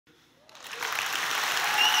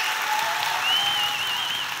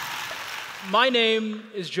My name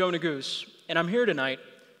is Joe Neguse, and I'm here tonight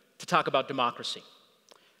to talk about democracy.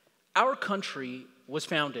 Our country was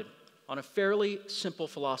founded on a fairly simple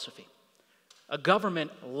philosophy: a government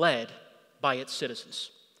led by its citizens.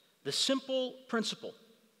 The simple principle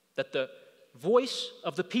that the voice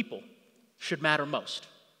of the people should matter most.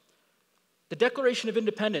 The Declaration of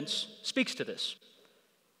Independence speaks to this.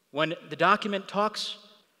 When the document talks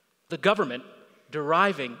the government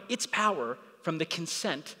deriving its power from the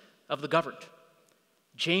consent of the governed.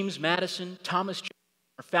 James Madison, Thomas Jefferson,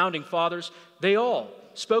 our founding fathers, they all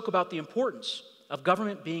spoke about the importance of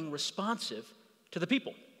government being responsive to the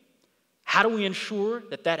people. How do we ensure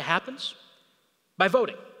that that happens? By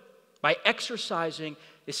voting, by exercising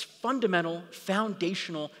this fundamental,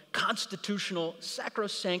 foundational, constitutional,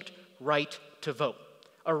 sacrosanct right to vote,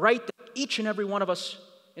 a right that each and every one of us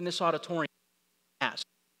in this auditorium has,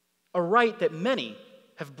 a right that many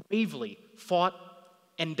have bravely fought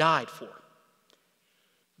and died for.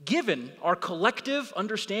 Given our collective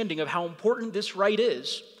understanding of how important this right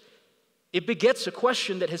is, it begets a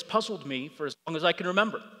question that has puzzled me for as long as I can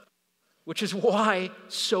remember, which is why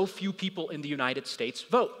so few people in the United States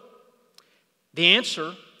vote. The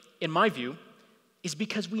answer, in my view, is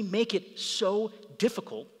because we make it so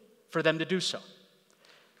difficult for them to do so.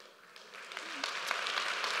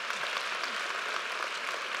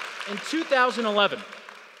 In 2011,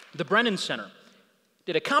 the Brennan Center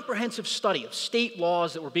did a comprehensive study of state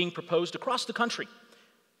laws that were being proposed across the country.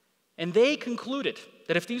 And they concluded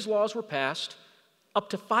that if these laws were passed, up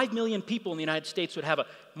to 5 million people in the United States would have a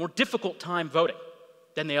more difficult time voting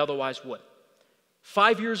than they otherwise would.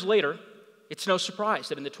 5 years later, it's no surprise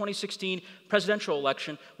that in the 2016 presidential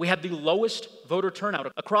election, we had the lowest voter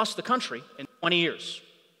turnout across the country in 20 years.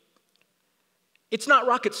 It's not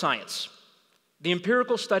rocket science. The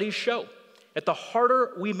empirical studies show that the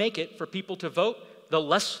harder we make it for people to vote, the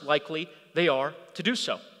less likely they are to do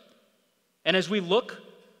so. And as we look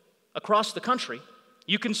across the country,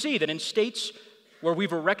 you can see that in states where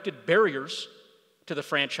we've erected barriers to the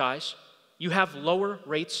franchise, you have lower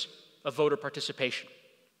rates of voter participation.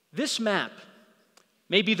 This map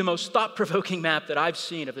may be the most thought-provoking map that I've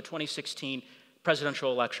seen of the 2016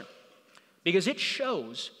 presidential election, because it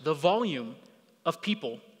shows the volume of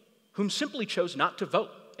people whom simply chose not to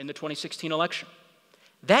vote in the 2016 election.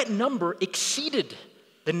 That number exceeded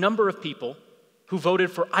the number of people who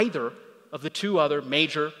voted for either of the two other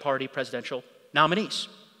major party presidential nominees.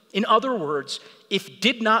 In other words, if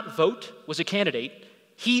did not vote was a candidate,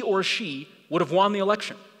 he or she would have won the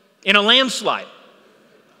election in a landslide.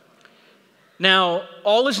 Now,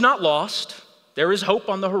 all is not lost. There is hope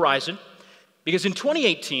on the horizon, because in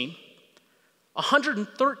 2018,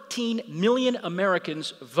 113 million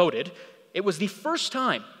Americans voted. It was the first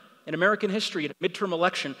time in American history in a midterm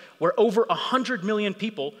election where over 100 million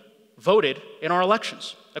people voted in our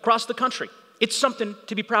elections across the country. It's something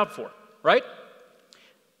to be proud for, right?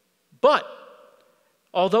 But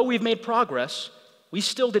although we've made progress, we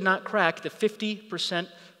still did not crack the 50%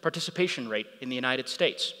 participation rate in the United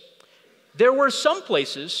States. There were some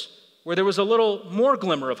places where there was a little more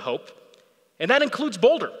glimmer of hope, and that includes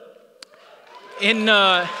Boulder. In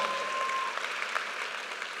the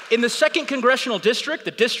 2nd Congressional District,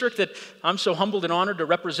 the district that I'm so humbled and honored to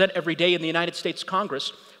represent every day in the United States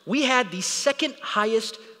Congress, we had the second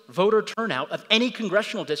highest voter turnout of any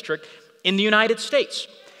congressional district in the United States.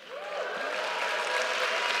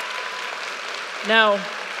 Now,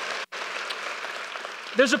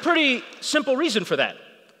 there's a pretty simple reason for that.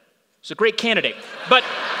 It's a great candidate. But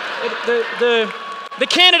the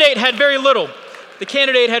candidate had very little. The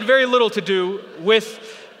candidate had very little to do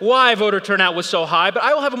with why voter turnout was so high, but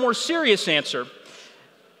I will have a more serious answer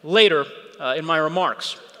later in my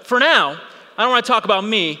remarks. For now, I don't want to talk about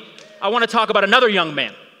me. I want to talk about another young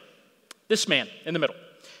man, this man in the middle.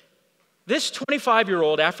 This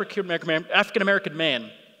 25-year-old African-American man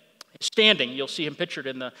is standing, you'll see him pictured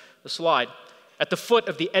in the slide, at the foot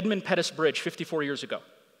of the Edmund Pettus Bridge 54 years ago.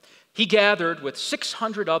 He gathered with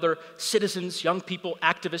 600 other citizens, young people,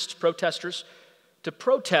 activists, protesters, to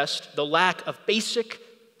protest the lack of basic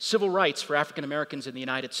civil rights for African Americans in the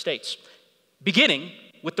United States, beginning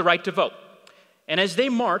with the right to vote. And as they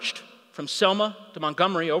marched from Selma to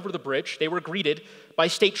Montgomery over the bridge, they were greeted by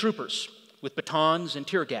state troopers with batons and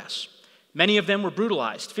tear gas. Many of them were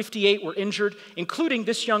brutalized. 58 were injured, including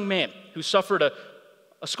this young man who suffered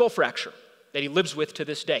a skull fracture that he lives with to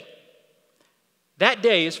this day. That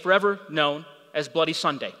day is forever known as Bloody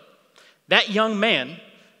Sunday. That young man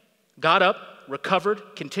got up, recovered,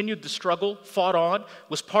 continued the struggle, fought on,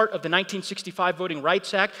 was part of the 1965 Voting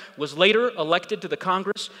Rights Act, was later elected to the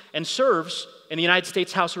Congress, and serves in the United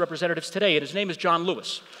States House of Representatives today, and his name is John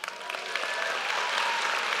Lewis.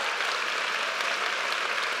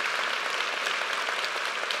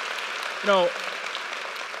 You know,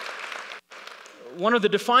 one of the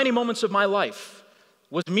defining moments of my life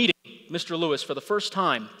was meeting Mr. Lewis for the first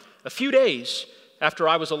time a few days after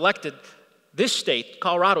I was elected this state,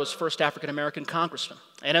 Colorado's first African-American congressman.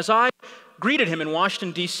 And as I greeted him in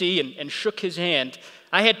Washington, D.C. and shook his hand,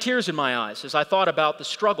 I had tears in my eyes as I thought about the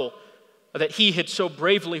struggle that he had so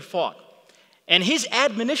bravely fought. And his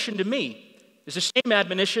admonition to me is the same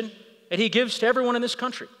admonition that he gives to everyone in this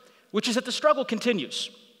country, which is that the struggle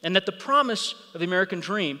continues and that the promise of the American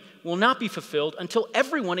dream will not be fulfilled until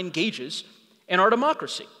everyone engages in our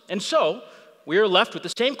democracy. And so, we are left with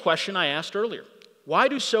the same question I asked earlier. Why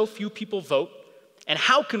do so few people vote, and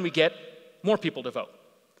how can we get more people to vote?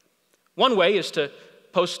 One way is to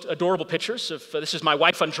post adorable pictures of, this is my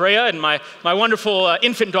wife Andrea and my wonderful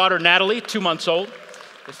infant daughter Natalie, 2 months old.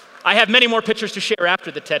 I have many more pictures to share after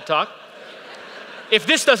the TED Talk. If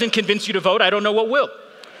this doesn't convince you to vote, I don't know what will.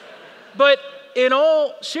 But in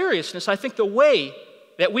all seriousness, I think the way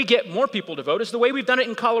that we get more people to vote is the way we've done it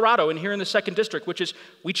in Colorado and here in the 2nd District, which is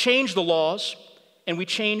we change the laws and we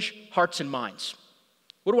change hearts and minds.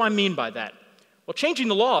 What do I mean by that? Well, changing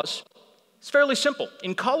the laws is fairly simple.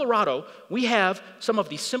 In Colorado, we have some of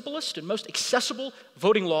the simplest and most accessible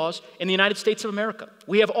voting laws in the United States of America.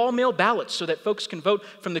 We have all-mail ballots so that folks can vote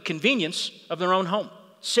from the convenience of their own home.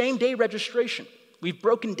 Same-day registration. We've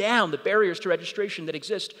broken down the barriers to registration that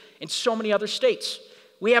exist in so many other states.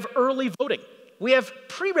 We have early voting. We have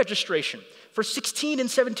pre-registration for 16 and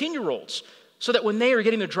 17-year-olds so that when they are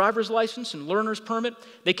getting their driver's license and learner's permit,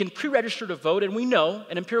 they can pre-register to vote, and we know,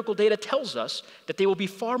 and empirical data tells us, that they will be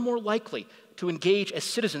far more likely to engage as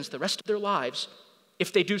citizens the rest of their lives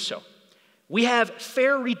if they do so. We have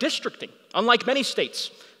fair redistricting, unlike many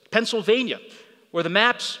states. Pennsylvania, where the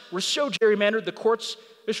maps were so gerrymandered, the courts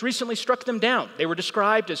just recently struck them down. They were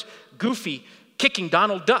described as goofy, kicking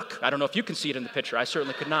Donald Duck. I don't know if you can see it in the picture. I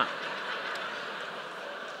certainly could not.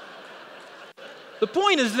 The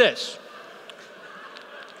point is this.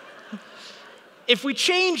 If we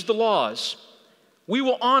change the laws, we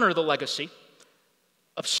will honor the legacy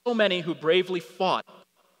of so many who bravely fought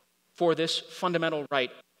for this fundamental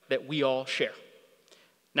right that we all share.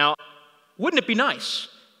 Now, wouldn't it be nice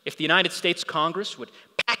if the United States Congress would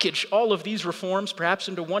package all of these reforms perhaps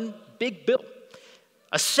into one big bill?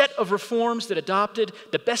 A set of reforms that adopted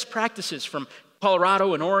the best practices from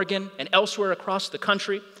Colorado and Oregon and elsewhere across the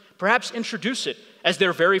country, perhaps introduce it as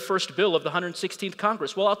their very first bill of the 116th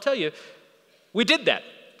Congress. Well, I'll tell you, we did that.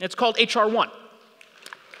 It's called H.R. 1.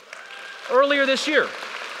 Earlier this year,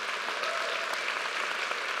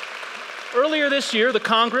 the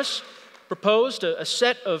Congress proposed a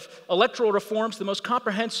set of electoral reforms, the most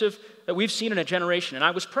comprehensive that we've seen in a generation, and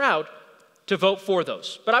I was proud to vote for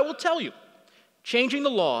those. But I will tell you, changing the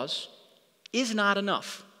laws is not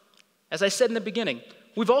enough. As I said in the beginning,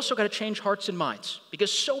 we've also got to change hearts and minds,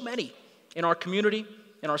 because so many in our community,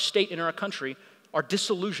 in our state, and in our country are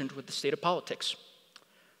disillusioned with the state of politics.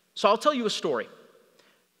 So I'll tell you a story.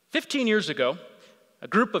 15 years ago, a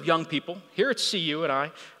group of young people here at CU and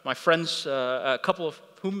I, my friends, a couple of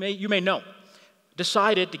whom you may know,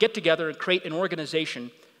 decided to get together and create an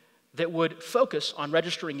organization that would focus on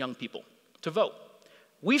registering young people to vote.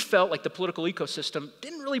 We felt like the political ecosystem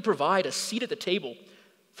didn't really provide a seat at the table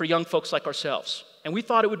for young folks like ourselves. And we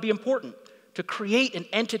thought it would be important to create an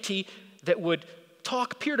entity that would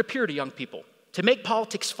talk peer-to-peer to young people, to make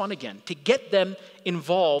politics fun again, to get them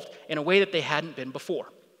involved in a way that they hadn't been before.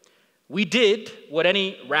 We did what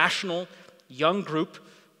any rational young group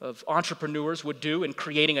of entrepreneurs would do in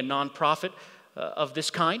creating a nonprofit of this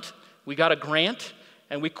kind. We got a grant,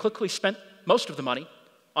 and we quickly spent most of the money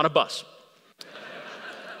on a bus.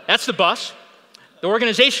 That's the bus. The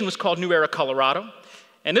organization was called New Era Colorado,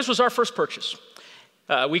 and this was our first purchase.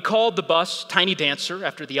 We called the bus Tiny Dancer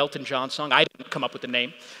after the Elton John song. I didn't come up with the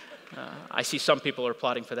name. I see some people are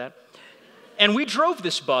applauding for that. And we drove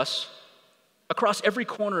this bus across every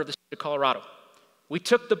corner of the state of Colorado. We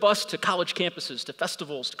took the bus to college campuses, to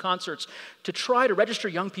festivals, to concerts, to try to register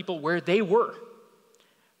young people where they were.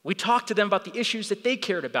 We talked to them about the issues that they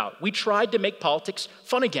cared about. We tried to make politics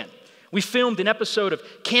fun again. We filmed an episode of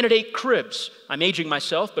Candidate Cribs. I'm aging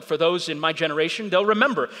myself, but for those in my generation, they'll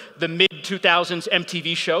remember the mid-2000s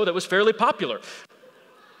MTV show that was fairly popular.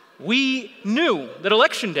 We knew that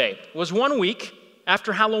Election Day was 1 week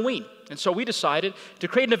after Halloween, and so we decided to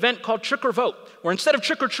create an event called Trick or Vote, where instead of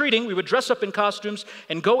trick-or-treating, we would dress up in costumes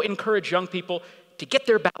and go encourage young people to get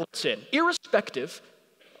their ballots in, irrespective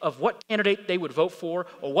of what candidate they would vote for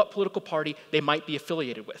or what political party they might be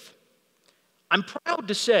affiliated with. I'm proud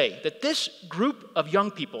to say that this group of young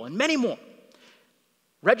people, and many more,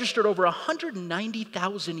 registered over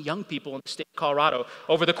 190,000 young people in the state of Colorado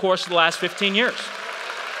over the course of the last 15 years.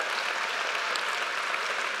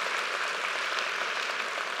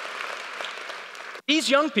 These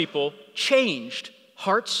young people changed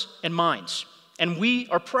hearts and minds, and we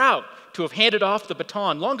are proud to have handed off the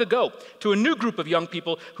baton long ago to a new group of young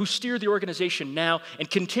people who steer the organization now and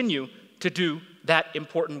continue to do that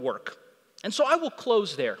important work. And so I will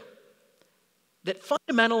close there. That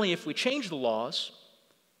fundamentally, if we change the laws,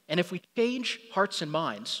 and if we change hearts and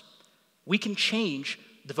minds, we can change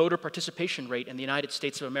the voter participation rate in the United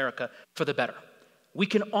States of America for the better. We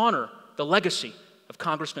can honor the legacy of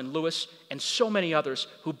Congressman Lewis and so many others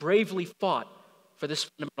who bravely fought for this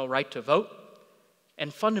fundamental right to vote.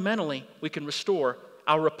 And fundamentally, we can restore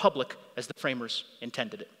our republic as the framers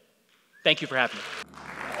intended it. Thank you for having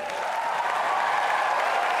me.